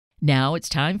Now it's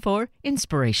time for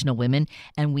Inspirational Women,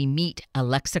 and we meet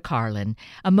Alexa Carlin,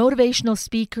 a motivational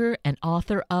speaker and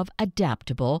author of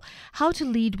Adaptable: How to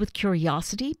Lead with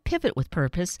Curiosity, Pivot with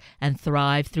Purpose, and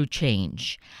Thrive Through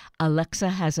Change. Alexa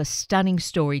has a stunning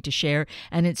story to share,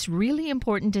 and it's really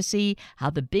important to see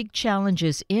how the big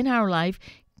challenges in our life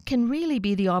can really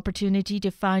be the opportunity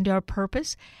to find our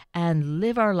purpose and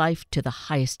live our life to the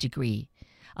highest degree.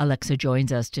 Alexa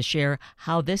joins us to share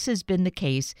how this has been the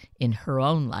case in her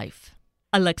own life.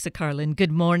 Alexa Carlin, good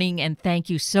morning, and thank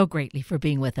you so greatly for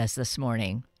being with us this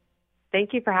morning.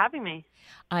 Thank you for having me.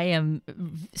 I am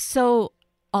so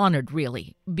honored,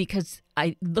 really, because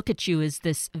I look at you as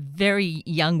this very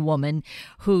young woman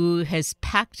who has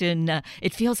packed in,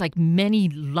 it feels like many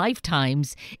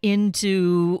lifetimes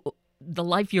into the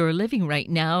life you're living right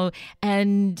now,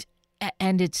 and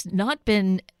it's not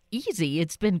been easy.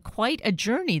 It's been quite a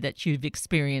journey that you've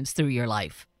experienced through your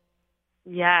life.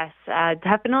 Yes,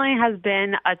 definitely has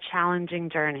been a challenging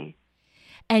journey.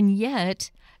 And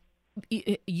yet,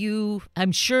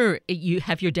 I'm sure you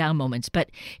have your down moments, but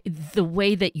the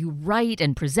way that you write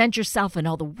and present yourself and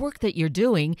all the work that you're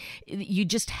doing, you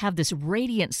just have this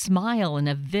radiant smile and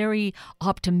a very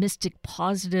optimistic,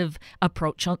 positive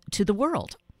approach to the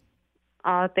world.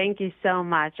 Oh, thank you so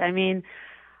much. I mean,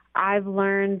 I've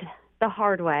learned the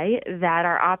hard way that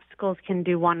our obstacles can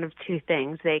do one of two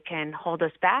things. They can hold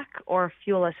us back or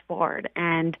fuel us forward.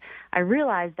 And I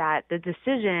realized that the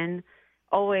decision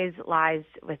always lies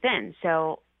within.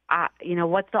 So,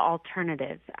 what's the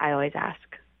alternative? I always ask.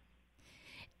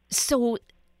 So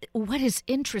what is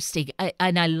interesting,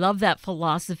 and I love that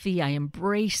philosophy, I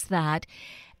embrace that.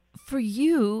 For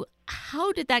you,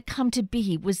 how did that come to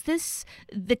be? Was this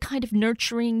the kind of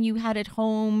nurturing you had at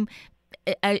home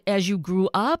as you grew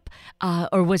up,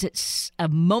 or was it a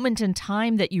moment in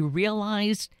time that you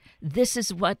realized this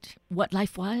is what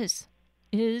life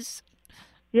is?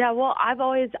 Yeah, well,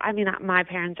 my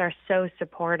parents are so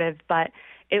supportive, but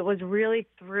it was really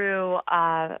through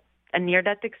a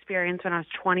near-death experience when I was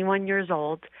 21 years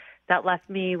old that left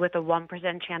me with a 1%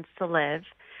 chance to live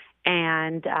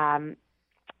and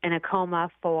in a coma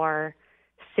for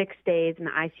 6 days in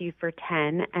the ICU for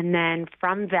 10. And then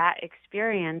from that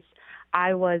experience,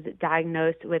 I was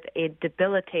diagnosed with a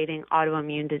debilitating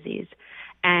autoimmune disease.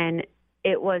 And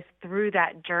it was through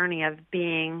that journey of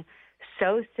being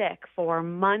so sick for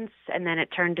months and then it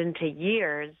turned into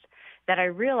years that I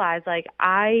realized,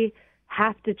 I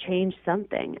have to change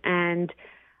something. And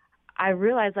I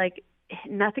realized,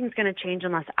 nothing's going to change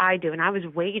unless I do. And I was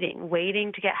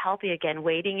waiting to get healthy again,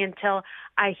 waiting until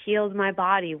I healed my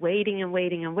body, waiting and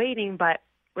waiting and waiting. But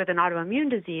with an autoimmune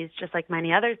disease, just like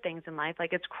many other things in life,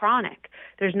 it's chronic.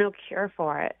 There's no cure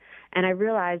for it. And I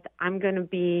realized I'm going to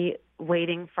be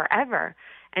waiting forever.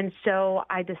 And so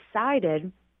I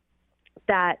decided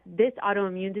that this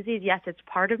autoimmune disease, yes, it's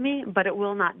part of me, but it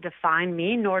will not define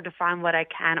me nor define what I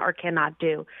can or cannot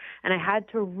do. And I had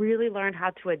to really learn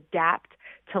how to adapt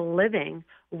to living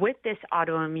with this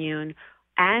autoimmune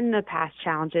and the past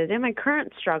challenges and my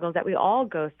current struggles that we all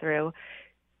go through,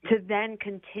 to then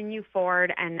continue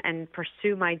forward and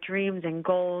pursue my dreams and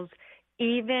goals,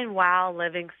 even while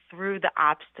living through the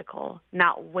obstacle,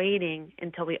 not waiting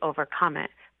until we overcome it,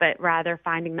 but rather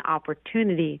finding the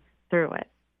opportunity through it.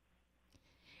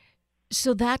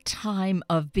 So that time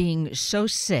of being so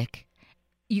sick,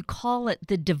 you call it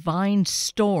the divine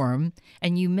storm,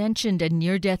 and you mentioned a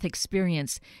near-death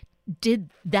experience. Did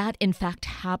that in fact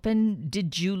happen?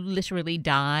 Did you literally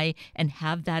die and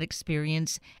have that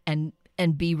experience and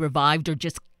be revived or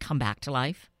just come back to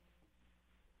life?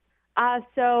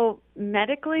 So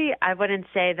medically, I wouldn't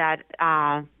say that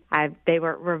they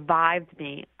revived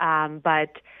me,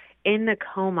 but in the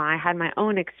coma, I had my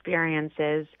own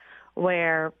experiences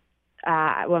where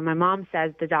when my mom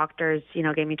says the doctors,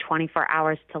 gave me 24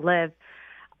 hours to live.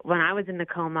 When I was in the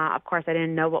coma, of course, I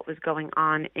didn't know what was going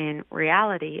on in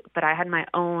reality, but I had my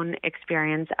own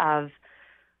experience of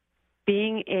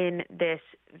being in this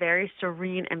very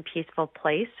serene and peaceful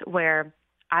place where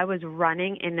I was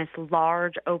running in this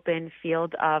large open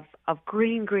field of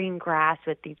green grass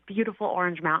with these beautiful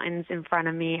orange mountains in front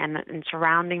of me and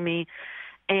surrounding me.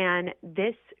 And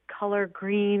this color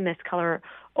green, this color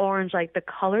orange, the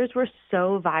colors were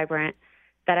so vibrant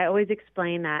that I always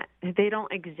explain that they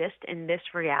don't exist in this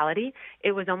reality.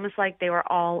 It was almost like they were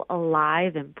all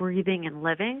alive and breathing and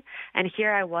living. And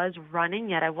here I was running,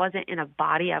 yet I wasn't in a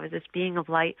body. I was this being of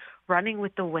light running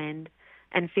with the wind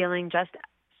and feeling just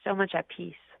so much at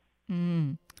peace.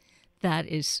 That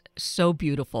is so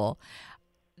beautiful.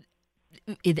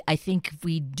 I think if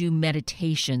we do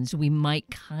meditations, we might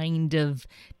kind of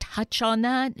touch on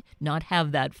that, not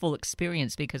have that full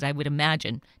experience, because I would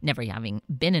imagine, never having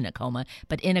been in a coma,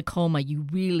 but in a coma, you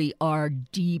really are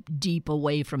deep, deep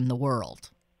away from the world.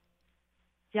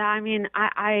 Yeah, I mean,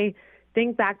 I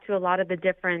think back to a lot of the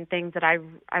different things that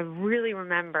I really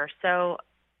remember so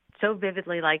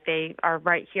vividly, like they are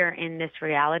right here in this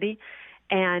reality.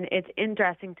 And it's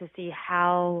interesting to see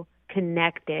how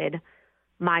connected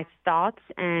my thoughts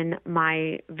and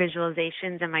my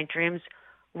visualizations and my dreams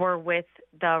were with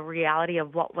the reality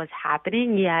of what was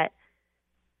happening, yet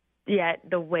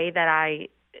the way that I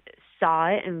saw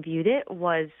it and viewed it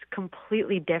was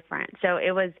completely different. So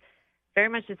it was very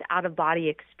much this out-of-body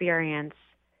experience,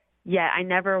 yet I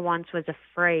never once was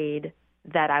afraid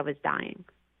that I was dying.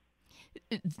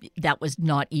 That was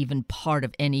not even part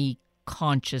of any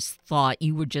conscious thought.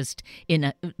 You were just in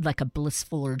a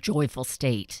blissful or joyful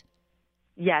state.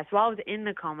 Yes, while I was in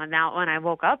the coma. Now, when I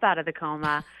woke up out of the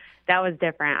coma, that was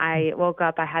different. I woke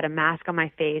up, I had a mask on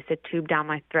my face, a tube down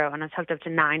my throat, and I was hooked up to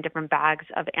 9 different bags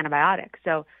of antibiotics.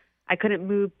 So I couldn't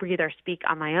move, breathe, or speak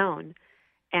on my own.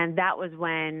 And that was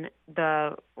when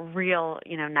the real,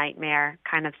 nightmare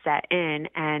kind of set in.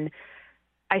 And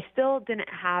I still didn't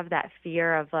have that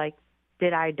fear of like,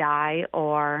 did I die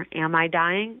or am I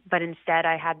dying? But instead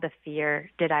I had the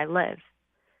fear, did I live?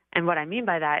 And what I mean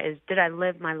by that is, did I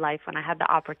live my life when I had the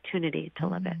opportunity to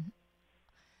live it?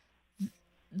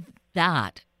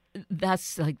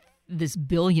 That's like this $1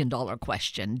 billion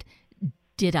question.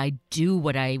 Did I do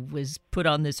what I was put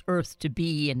on this earth to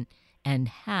be and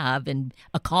have and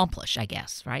accomplish, I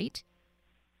guess, right?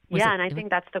 And I think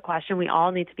that's the question we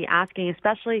all need to be asking,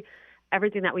 especially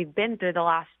everything that we've been through the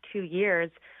last 2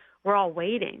 years. We're all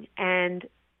waiting. And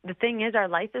the thing is, our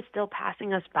life is still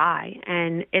passing us by,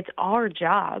 and it's our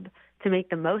job to make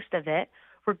the most of it,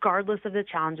 regardless of the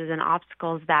challenges and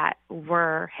obstacles that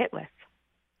we're hit with.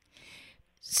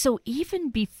 So even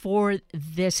before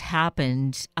this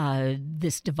happened,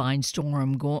 this divine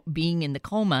storm, being in the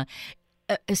coma,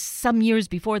 some years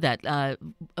before that,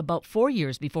 about 4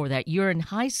 years before that, you're in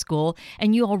high school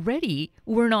and you already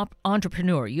were an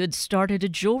entrepreneur. You had started a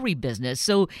jewelry business.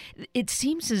 So it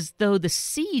seems as though the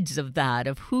seeds of that,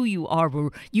 of who you are,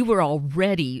 you were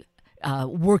already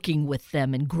working with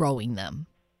them and growing them.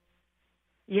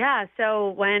 Yeah.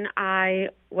 So when I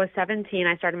was 17,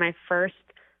 I started my first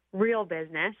real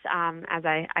business. As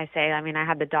I say, I mean, I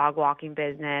had the dog walking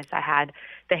business. I had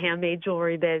the handmade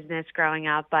jewelry business growing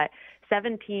up, but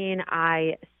 17,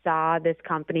 I saw this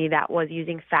company that was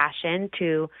using fashion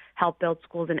to help build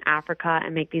schools in Africa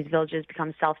and make these villages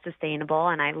become self-sustainable,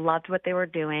 and I loved what they were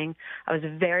doing. I was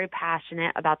very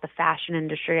passionate about the fashion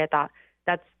industry. I thought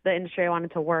that's the industry I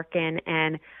wanted to work in,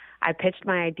 and I pitched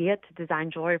my idea to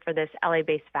design jewelry for this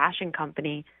LA-based fashion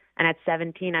company, and at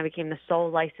 17, I became the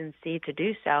sole licensee to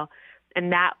do so,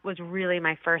 and that was really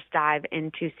my first dive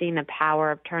into seeing the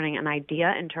power of turning an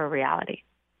idea into a reality.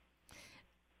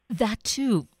 That,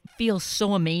 too, feels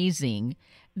so amazing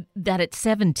that at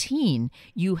 17,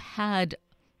 you had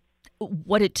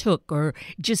what it took or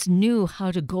just knew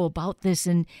how to go about this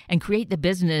and create the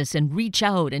business and reach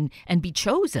out and be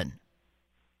chosen.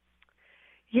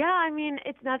 Yeah, I mean,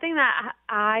 it's nothing that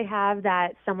I have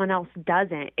that someone else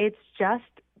doesn't. It's just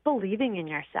believing in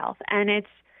yourself. And it's,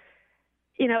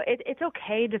 it's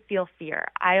okay to feel fear.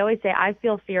 I always say I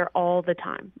feel fear all the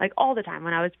time, like all the time.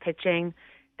 When I was pitching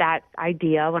that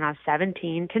idea when I was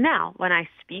 17 to now, when I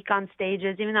speak on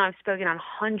stages, even though I've spoken on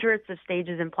hundreds of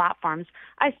stages and platforms,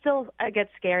 I still get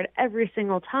scared every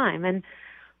single time. And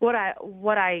what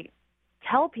I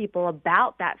tell people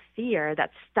about that fear that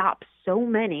stops so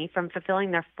many from fulfilling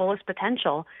their fullest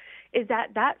potential is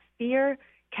that fear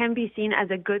can be seen as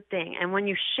a good thing. And when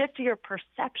you shift your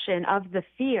perception of the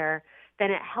fear, then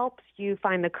it helps you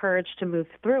find the courage to move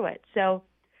through it. So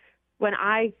when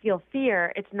I feel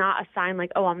fear, it's not a sign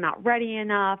like, oh, I'm not ready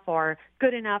enough or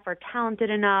good enough or talented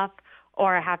enough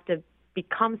or I have to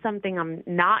become something I'm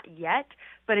not yet.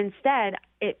 But instead,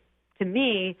 to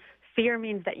me, fear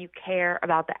means that you care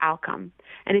about the outcome.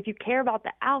 And if you care about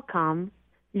the outcome,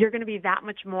 you're going to be that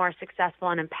much more successful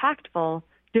and impactful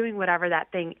doing whatever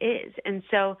that thing is. And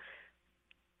so,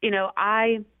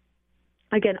 I,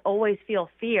 again, always feel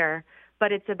fear,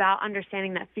 but it's about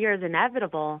understanding that fear is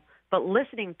inevitable. But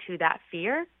listening to that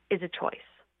fear is a choice.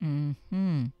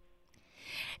 Mm-hmm.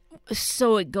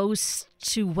 So it goes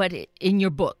to in your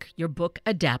book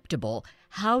Adaptable,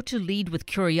 How to Lead with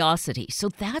Curiosity. So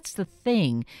that's the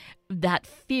thing, that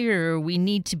fear, we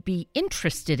need to be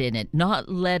interested in it, not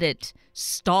let it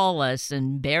stall us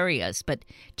and bury us, but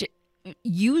to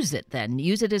use it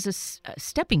as a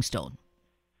stepping stone.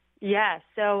 Yeah,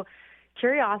 so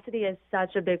Curiosity is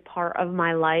such a big part of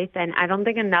my life, and I don't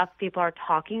think enough people are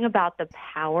talking about the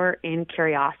power in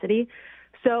curiosity.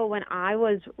 So when I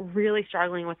was really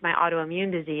struggling with my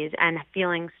autoimmune disease and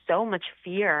feeling so much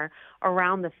fear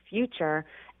around the future,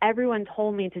 everyone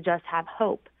told me to just have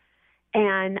hope.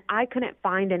 And I couldn't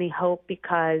find any hope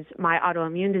because my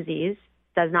autoimmune disease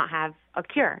does not have a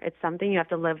cure. It's something you have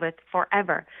to live with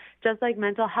forever. Just like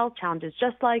mental health challenges,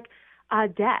 just like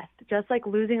death, just like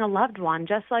losing a loved one,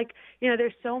 just like,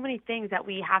 there's so many things that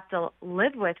we have to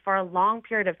live with for a long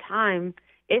period of time,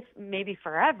 if maybe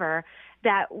forever,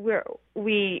 that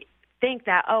we think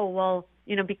that, oh, well,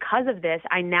 because of this,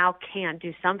 I now can't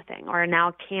do something, or I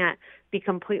now can't be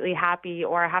completely happy,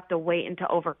 or I have to wait and to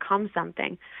overcome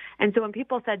something. And so when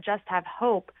people said just have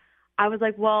hope, I was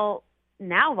like, well,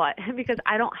 now what? Because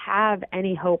I don't have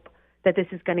any hope that this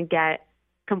is going to get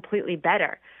completely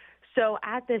better. So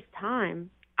at this time,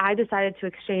 I decided to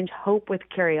exchange hope with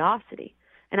curiosity.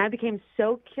 And I became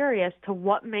so curious to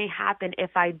what may happen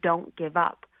if I don't give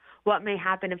up. What may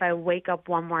happen if I wake up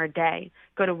one more day,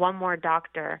 go to one more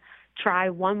doctor, try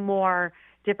one more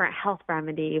different health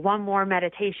remedy, one more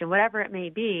meditation, whatever it may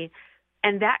be.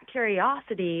 And that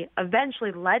curiosity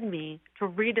eventually led me to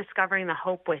rediscovering the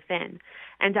hope within,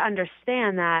 and to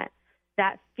understand that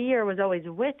fear was always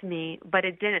with me, but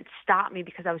it didn't stop me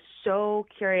because I was so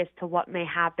curious to what may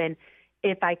happen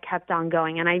if I kept on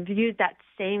going. And I've used that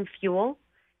same fuel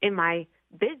in my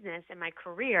business, in my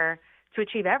career, to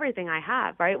achieve everything I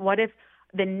have, right? What if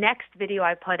the next video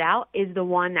I put out is the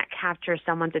one that captures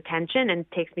someone's attention and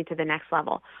takes me to the next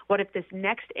level? What if this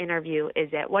next interview is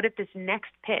it? What if this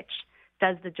next pitch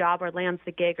does the job, or lands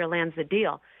the gig, or lands the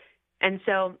deal? And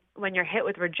so when you're hit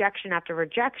with rejection after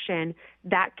rejection,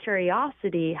 that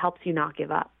curiosity helps you not give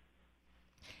up.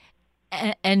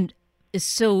 And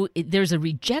so there's a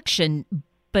rejection,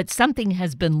 but something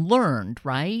has been learned,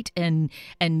 right? And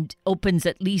opens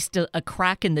at least a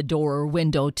crack in the door or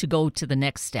window to go to the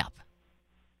next step.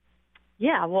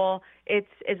 Yeah, well, it's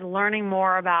learning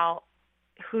more about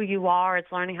who you are.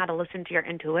 It's learning how to listen to your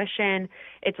intuition.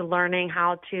 It's learning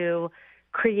how to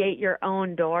create your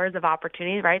own doors of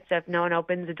opportunity, right? So if no one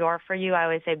opens the door for you, I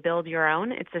always say build your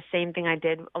own. It's the same thing I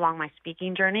did along my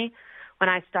speaking journey. When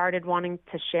I started wanting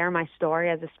to share my story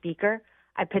as a speaker,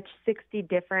 I pitched 60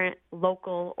 different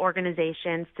local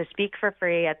organizations to speak for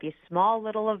free at these small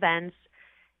little events,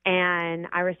 and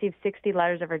I received 60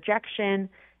 letters of rejection,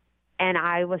 and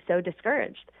I was so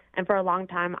discouraged. And for a long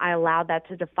time, I allowed that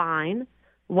to define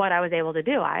what I was able to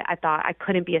do. I thought I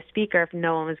couldn't be a speaker if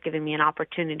no one was giving me an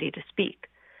opportunity to speak.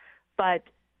 But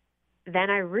then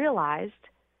I realized,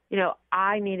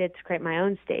 I needed to create my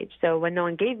own stage. So when no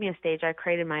one gave me a stage, I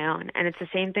created my own. And it's the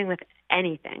same thing with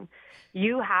anything.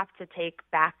 You have to take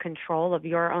back control of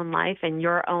your own life and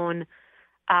your own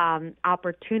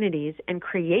opportunities and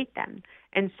create them.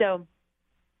 And so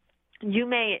you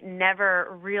may never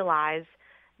realize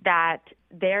that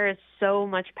there is so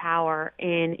much power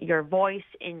in your voice,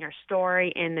 in your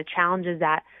story, in the challenges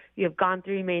that you have gone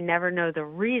through. You may never know the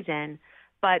reason,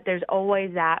 but there's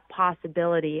always that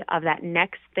possibility of that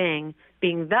next thing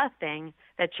being the thing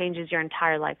that changes your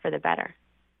entire life for the better.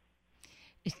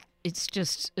 It's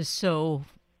just so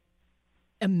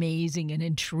amazing and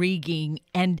intriguing,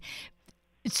 and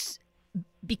it's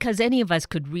because any of us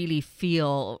could really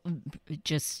feel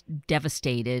just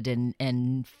devastated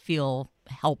and feel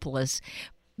helpless.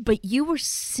 But you were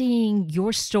seeing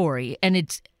your story, and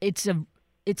it's an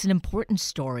important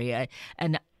story.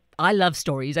 And I love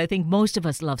stories. I think most of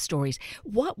us love stories.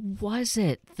 What was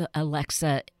it,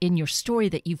 Alexa, in your story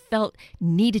that you felt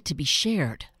needed to be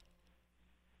shared?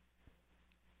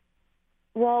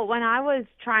 Well, when I was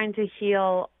trying to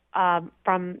heal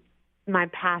from my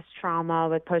past trauma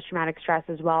with post-traumatic stress,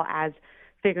 as well as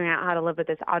figuring out how to live with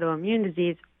this autoimmune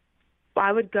disease,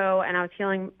 I would go and I was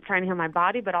trying to heal my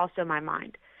body, but also my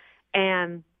mind.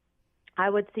 And I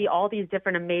would see all these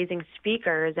different amazing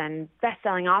speakers and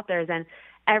best-selling authors, and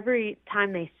every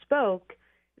time they spoke,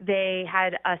 they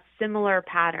had a similar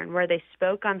pattern where they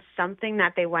spoke on something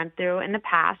that they went through in the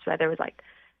past, whether it was like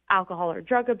alcohol or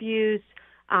drug abuse,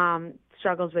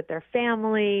 struggles with their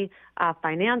family,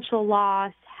 financial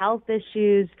loss, health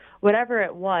issues, whatever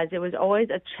it was always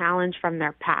a challenge from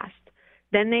their past.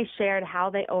 Then they shared how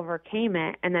they overcame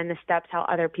it, and then the steps how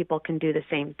other people can do the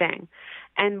same thing.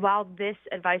 And while this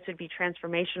advice would be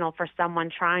transformational for someone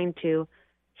trying to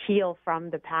heal from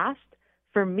the past,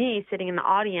 for me, sitting in the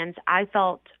audience, I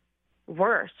felt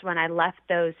worse when I left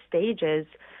those stages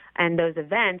and those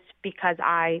events, because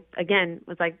I, again,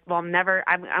 was like, well,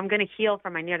 I'm going to heal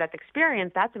from my near-death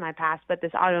experience. That's in my past, but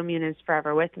this autoimmune is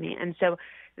forever with me. And so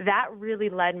that really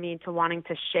led me to wanting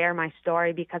to share my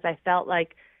story, because I felt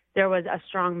like there was a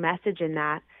strong message in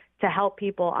that to help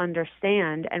people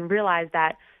understand and realize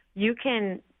that you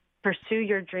can pursue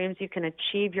your dreams, you can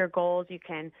achieve your goals, you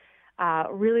can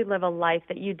really live a life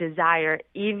that you desire,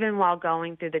 even while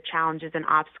going through the challenges and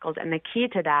obstacles. And the key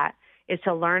to that is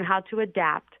to learn how to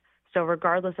adapt. So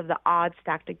regardless of the odds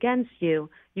stacked against you,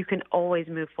 you can always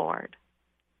move forward.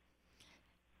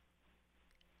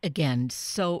 Again,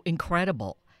 so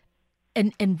incredible.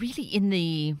 And really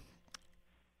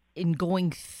in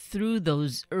going through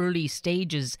those early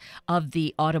stages of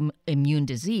the autoimmune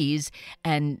disease,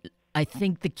 and I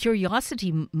think the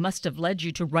curiosity must have led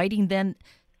you to writing then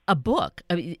a book.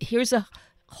 I mean, here's a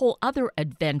whole other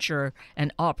adventure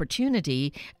and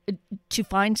opportunity to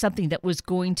find something that was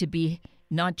going to be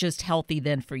not just healthy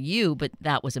then for you, but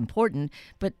that was important,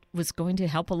 but was going to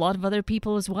help a lot of other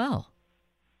people as well.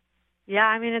 Yeah,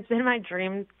 I mean, it's been my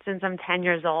dream since I'm 10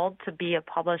 years old to be a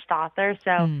published author.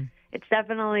 So it's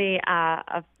definitely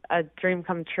a dream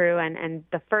come true, and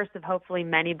the first of hopefully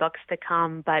many books to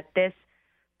come. But this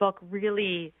book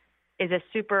really is a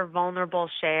super vulnerable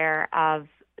share of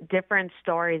different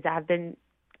stories that have been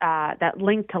that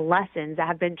link to lessons that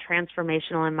have been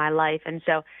transformational in my life. And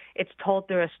so it's told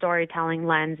through a storytelling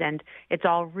lens, and it's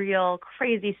all real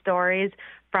crazy stories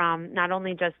from not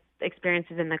only just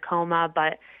experiences in the coma,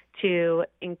 but to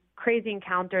crazy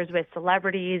encounters with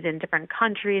celebrities in different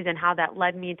countries, and how that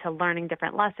led me to learning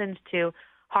different lessons, to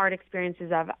hard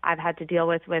experiences I've had to deal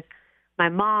with my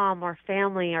mom or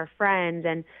family or friends,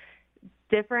 and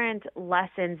different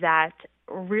lessons that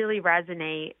really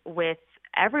resonate with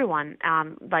everyone,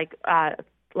 like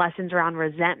lessons around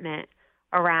resentment,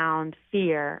 around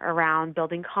fear, around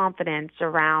building confidence,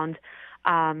 around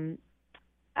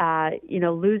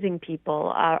losing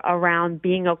people, around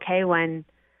being okay when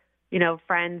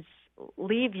friends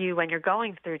leave you when you're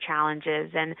going through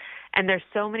challenges. And there's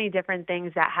so many different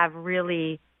things that have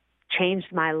really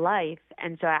changed my life.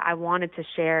 And so I wanted to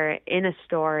share in a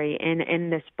story in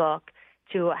this book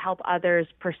to help others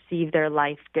perceive their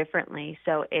life differently.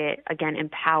 So it, again,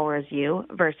 empowers you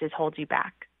versus holds you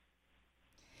back.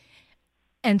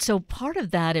 And so part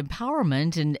of that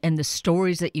empowerment and the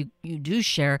stories that you do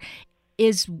share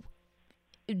is,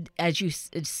 as you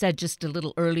said just a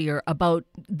little earlier, about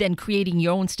then creating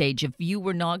your own stage. If you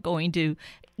were not going to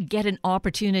get an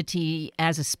opportunity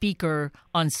as a speaker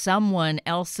on someone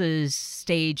else's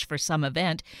stage for some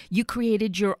event, you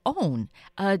created your own.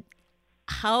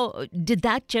 How did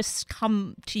that just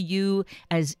come to you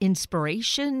as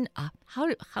inspiration?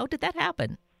 How did that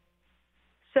happen?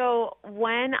 So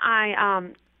when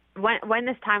when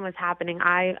this time was happening,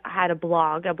 I had a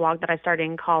blog that I started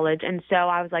in college. And so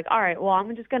I was like, all right, well,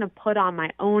 I'm just going to put on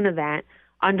my own event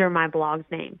under my blog's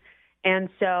name. And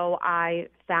so I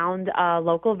found a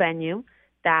local venue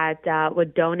that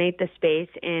would donate the space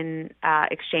in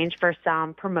exchange for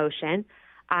some promotion.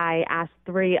 I asked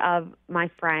 3 of my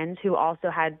friends who also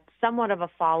had somewhat of a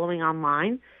following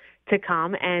online to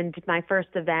come and my first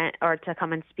event, or to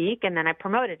come and speak, and then I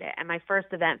promoted it. And my first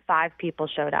event, 5 people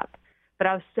showed up. But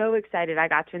I was so excited I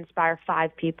got to inspire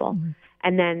 5 people. Mm-hmm.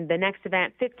 And then the next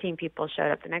event, 15 people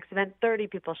showed up. The next event, 30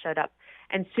 people showed up.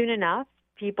 And soon enough,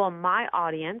 people in my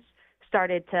audience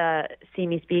started to see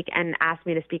me speak and ask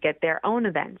me to speak at their own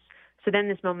events. So then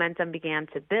this momentum began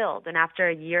to build. And after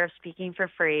a year of speaking for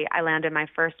free, I landed my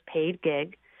first paid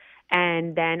gig.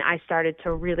 And then I started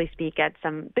to really speak at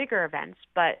some bigger events.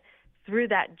 But through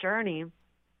that journey,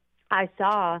 I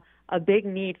saw a big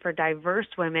need for diverse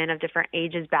women of different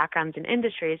ages, backgrounds, and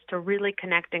industries to really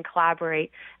connect and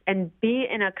collaborate and be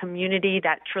in a community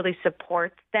that truly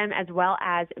supports them, as well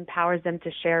as empowers them to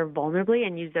share vulnerably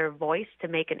and use their voice to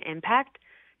make an impact.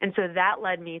 And so that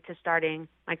led me to starting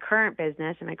my current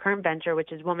business and my current venture,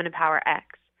 which is Woman Empower X.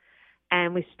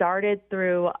 And we started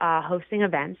through hosting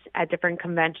events at different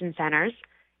convention centers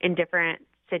in different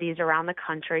cities around the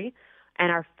country.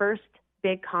 And our first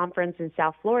big conference in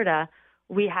South Florida,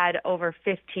 we had over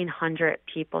 1,500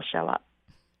 people show up.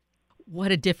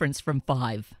 What a difference from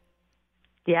 5.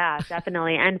 Yeah,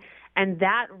 definitely. And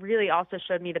that really also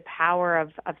showed me the power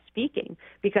of speaking,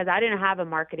 because I didn't have a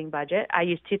marketing budget. I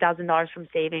used $2,000 from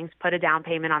savings, put a down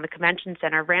payment on the convention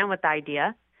center, ran with the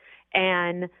idea,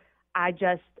 and I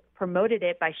just promoted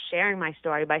it by sharing my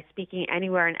story, by speaking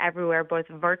anywhere and everywhere, both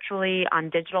virtually, on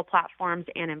digital platforms,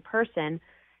 and in person.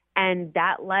 And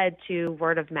that led to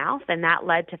word of mouth, and that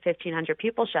led to 1,500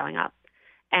 people showing up.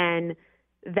 And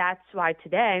that's why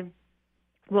today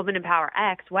Women Empower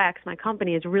X, WEX, my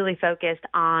company, is really focused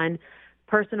on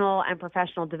personal and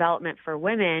professional development for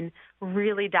women,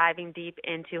 really diving deep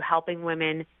into helping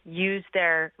women use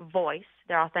their voice,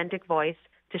 their authentic voice,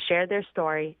 to share their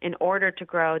story in order to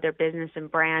grow their business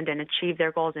and brand and achieve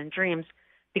their goals and dreams,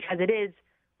 because it is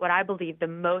what I believe the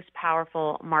most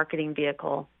powerful marketing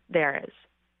vehicle there is.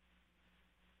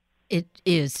 It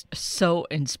is so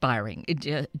inspiring,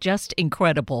 just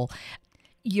incredible.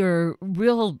 Your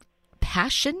real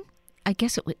passion, I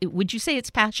guess, would you say it's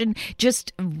passion?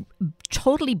 Just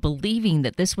totally believing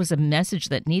that this was a message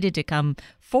that needed to come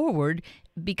forward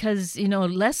because,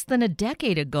 less than a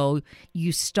decade ago,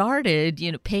 you started,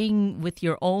 paying with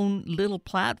your own little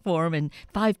platform and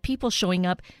 5 people showing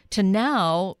up to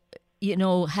now,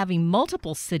 having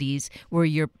multiple cities where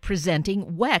you're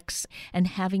presenting WEX and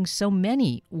having so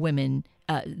many women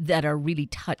that are really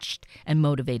touched and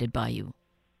motivated by you.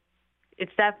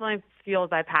 It's definitely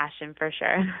fueled by passion, for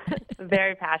sure.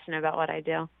 Very passionate about what I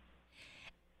do.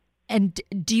 And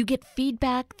do you get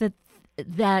feedback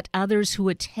that others who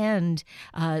attend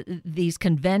these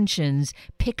conventions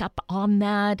pick up on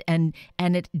that, and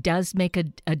it does make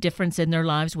a difference in their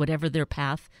lives, whatever their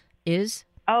path is?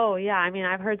 Oh, yeah. I mean,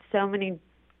 I've heard so many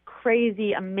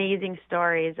crazy, amazing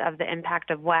stories of the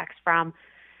impact of WEX, from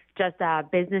just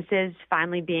businesses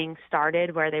finally being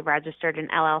started where they registered an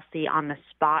LLC on the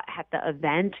spot at the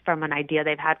event from an idea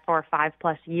they've had for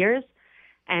 5+ years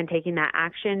and taking that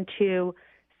action, to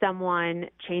someone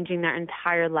changing their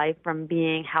entire life from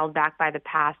being held back by the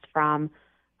past, from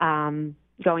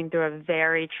going through a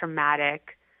very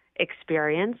traumatic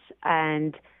experience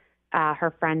and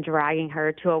her friend dragging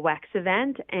her to a WEX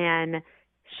event, and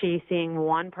she seeing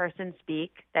one person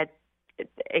speak that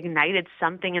ignited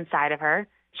something inside of her.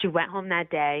 She went home that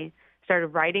day, started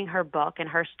writing her book and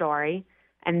her story,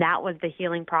 and that was the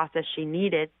healing process she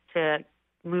needed to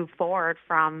move forward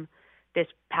from this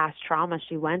past trauma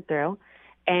she went through.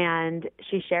 And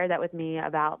she shared that with me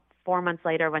about 4 months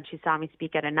later when she saw me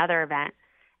speak at another event,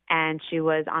 and she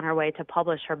was on her way to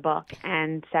publish her book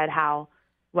and said how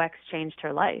WEX changed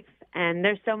her life. And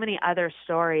there's so many other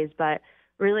stories, but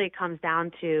really it comes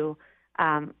down to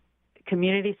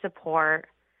community support,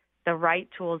 the right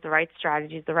tools, the right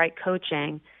strategies, the right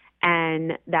coaching,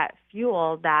 and that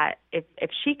fuel that if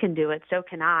she can do it, so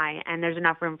can I, and there's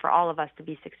enough room for all of us to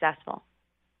be successful.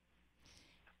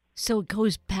 So it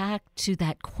goes back to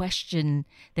that question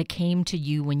that came to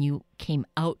you when you came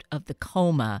out of the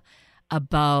coma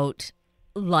about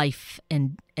life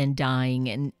and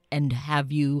dying, and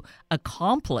have you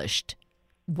accomplished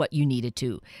what you needed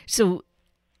to? So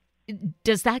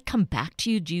does that come back to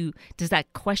you? Does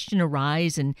that question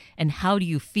arise, and how do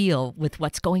you feel with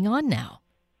what's going on now?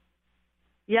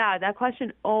 Yeah, that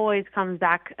question always comes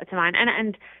back to mind.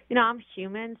 And I'm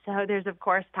human, so there's of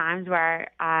course times where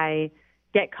I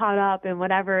get caught up in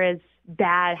whatever is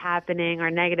bad happening or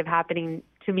negative happening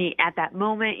to me at that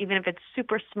moment, even if it's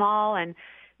super small and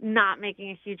not making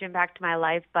a huge impact to my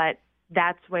life. But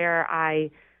that's where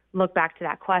I look back to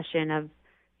that question of,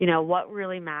 what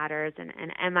really matters, and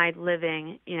am I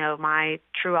living, my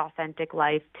true authentic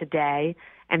life today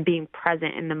and being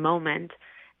present in the moment.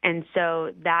 And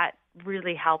so that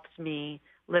really helps me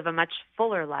live a much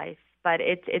fuller life. But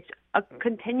it's a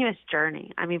continuous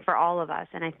journey, for all of us.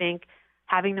 And I think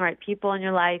having the right people in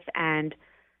your life and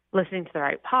listening to the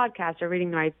right podcasts or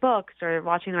reading the right books or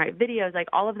watching the right videos, like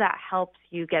all of that helps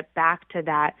you get back to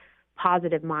that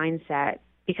positive mindset,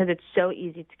 because it's so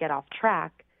easy to get off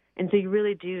track. And so you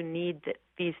really do need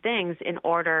these things in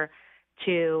order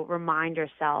to remind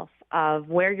yourself of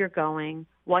where you're going,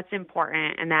 what's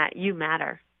important, and that you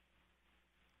matter.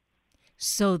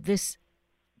 So this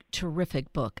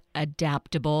terrific book,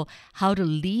 Adaptable: How to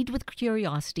Lead with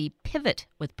Curiosity, Pivot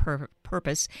with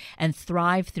Purpose, and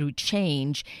Thrive Through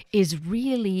Change, is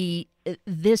really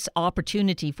this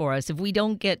opportunity for us. If we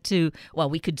don't get to,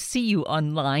 we could see you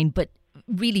online, but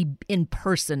really in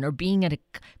person or being at a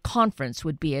conference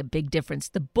would be a big difference.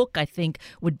 The book, I think,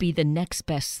 would be the next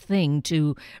best thing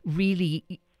to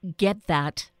really get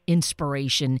that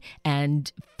inspiration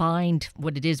and find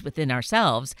what it is within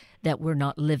ourselves that we're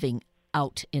not living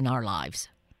out in our lives.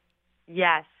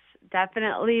 Yes,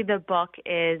 definitely the book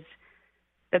is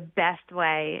the best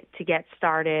way to get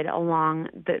started along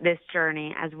this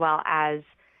journey, as well as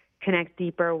connect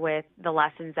deeper with the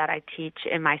lessons that I teach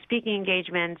in my speaking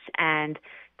engagements and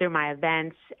through my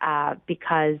events,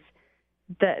 because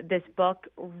this book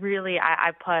really,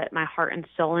 I put my heart and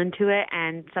soul into it.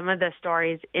 And some of the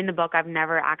stories in the book I've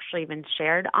never actually even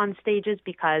shared on stages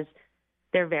because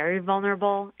they're very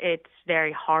vulnerable. It's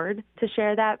very hard to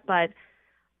share that, but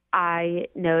I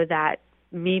know that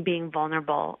me being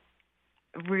vulnerable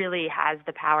really has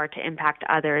the power to impact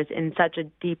others in such a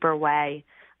deeper way,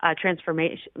 a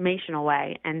transformational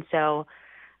way. And so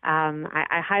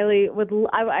I highly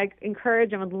I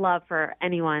encourage and would love for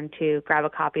anyone to grab a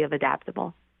copy of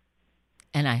Adaptable.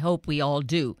 And I hope we all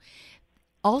do.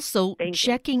 Also,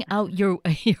 checking out you're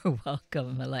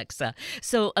welcome, Alexa.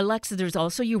 So, Alexa, there's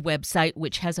also your website,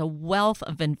 which has a wealth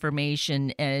of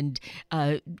information and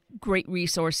great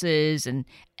resources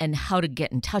and how to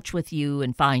get in touch with you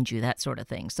and find you, that sort of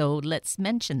thing. So let's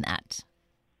mention that.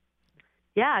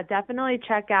 Yeah, definitely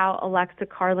check out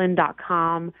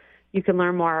alexacarlin.com. You can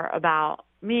learn more about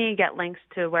me, get links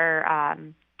to where,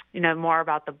 more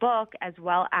about the book, as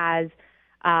well as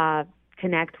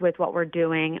connect with what we're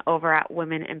doing over at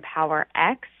Women Empower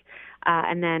X.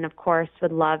 And then, of course,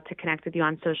 would love to connect with you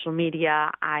on social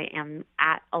media. I am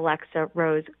at Alexa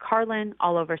Rose Carlin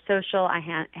all over social. I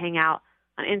hang out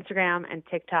on Instagram and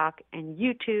TikTok and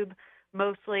YouTube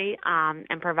mostly, and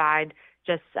provide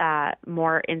just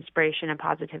more inspiration and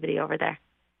positivity over there.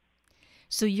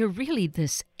 So you're really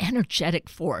this energetic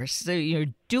force. So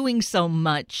you're doing so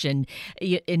much and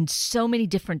in so many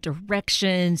different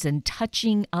directions and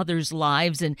touching others'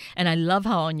 lives. And I love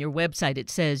how on your website it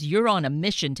says you're on a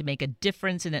mission to make a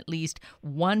difference in at least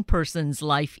one person's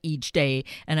life each day.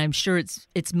 And I'm sure it's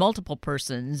multiple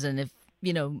persons. And if,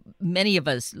 many of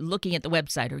us looking at the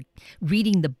website or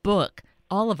reading the book,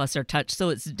 all of us are touched. So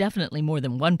it's definitely more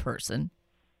than one person.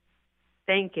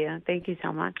 Thank you. Thank you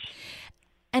so much.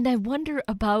 And I wonder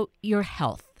about your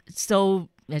health. So,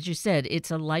 as you said, it's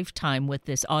a lifetime with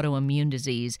this autoimmune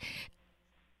disease.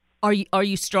 Are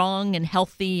you strong and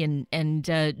healthy and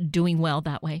doing well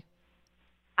that way?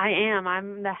 I am.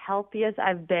 I'm the healthiest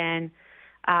I've been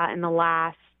in the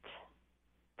last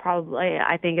probably,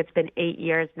 I think it's been 8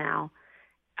 years now.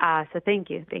 So thank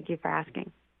you. Thank you for asking.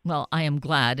 Well, I am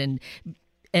glad.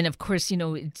 And of course,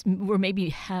 we're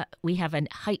maybe we have a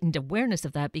heightened awareness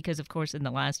of that because, of course, in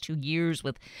the last 2 years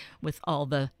with all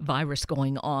the virus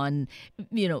going on,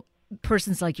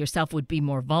 persons like yourself would be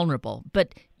more vulnerable.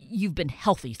 But you've been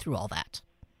healthy through all that.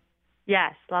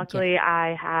 Yes, luckily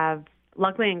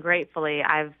and gratefully,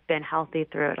 I've been healthy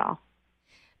through it all.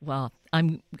 Well,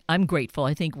 I'm grateful.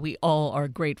 I think we all are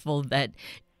grateful that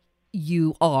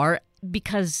you are,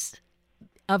 because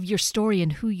of your story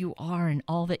and who you are and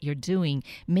all that you're doing,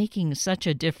 making such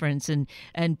a difference and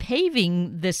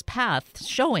paving this path,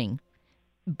 showing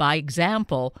by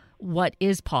example what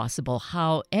is possible,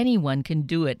 how anyone can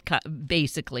do it,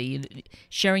 basically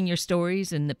sharing your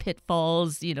stories and the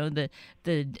pitfalls, the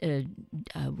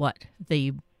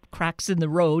cracks in the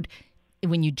road.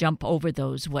 When you jump over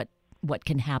those, what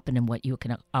can happen and what you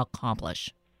can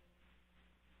accomplish.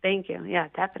 Thank you. Yeah,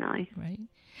 definitely. Right.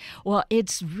 Well,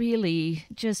 it's really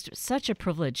just such a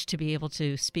privilege to be able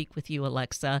to speak with you,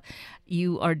 Alexa.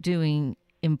 You are doing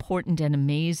important and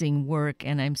amazing work,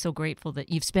 and I'm so grateful that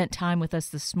you've spent time with us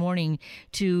this morning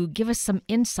to give us some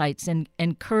insights and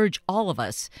encourage all of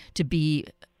us to be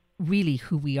really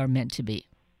who we are meant to be.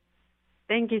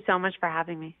 Thank you so much for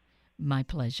having me. My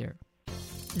pleasure.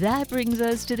 That brings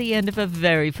us to the end of a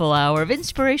very full hour of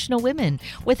Inspirational Women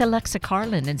with Alexa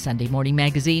Carlin and Sunday Morning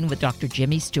Magazine with Dr.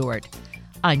 Jimmy Stewart.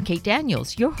 I'm Kate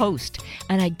Daniels, your host,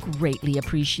 and I greatly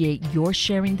appreciate your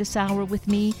sharing this hour with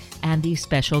me and these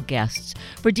special guests.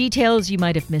 For details you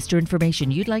might have missed or information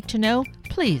you'd like to know,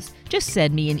 please just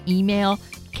send me an email,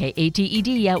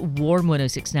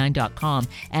 kated@warm1069.com,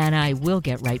 and I will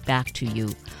get right back to you.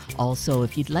 Also,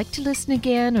 if you'd like to listen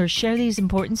again or share these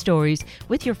important stories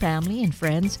with your family and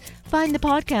friends, find the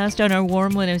podcast on our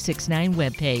Warm 1069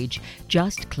 webpage.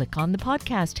 Just click on the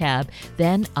podcast tab,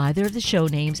 then either of the show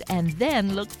names, and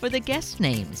then look for the guest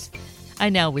names. I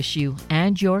now wish you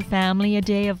and your family a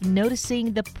day of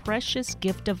noticing the precious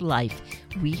gift of life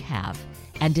we have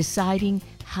and deciding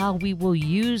how we will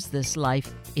use this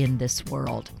life in this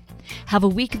world. Have a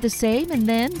week of the same, and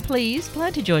then please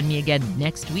plan to join me again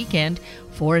next weekend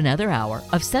for another hour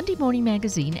of Sunday Morning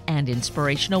Magazine and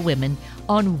Inspirational Women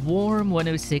on Warm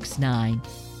 1069.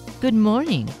 Good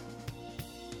morning.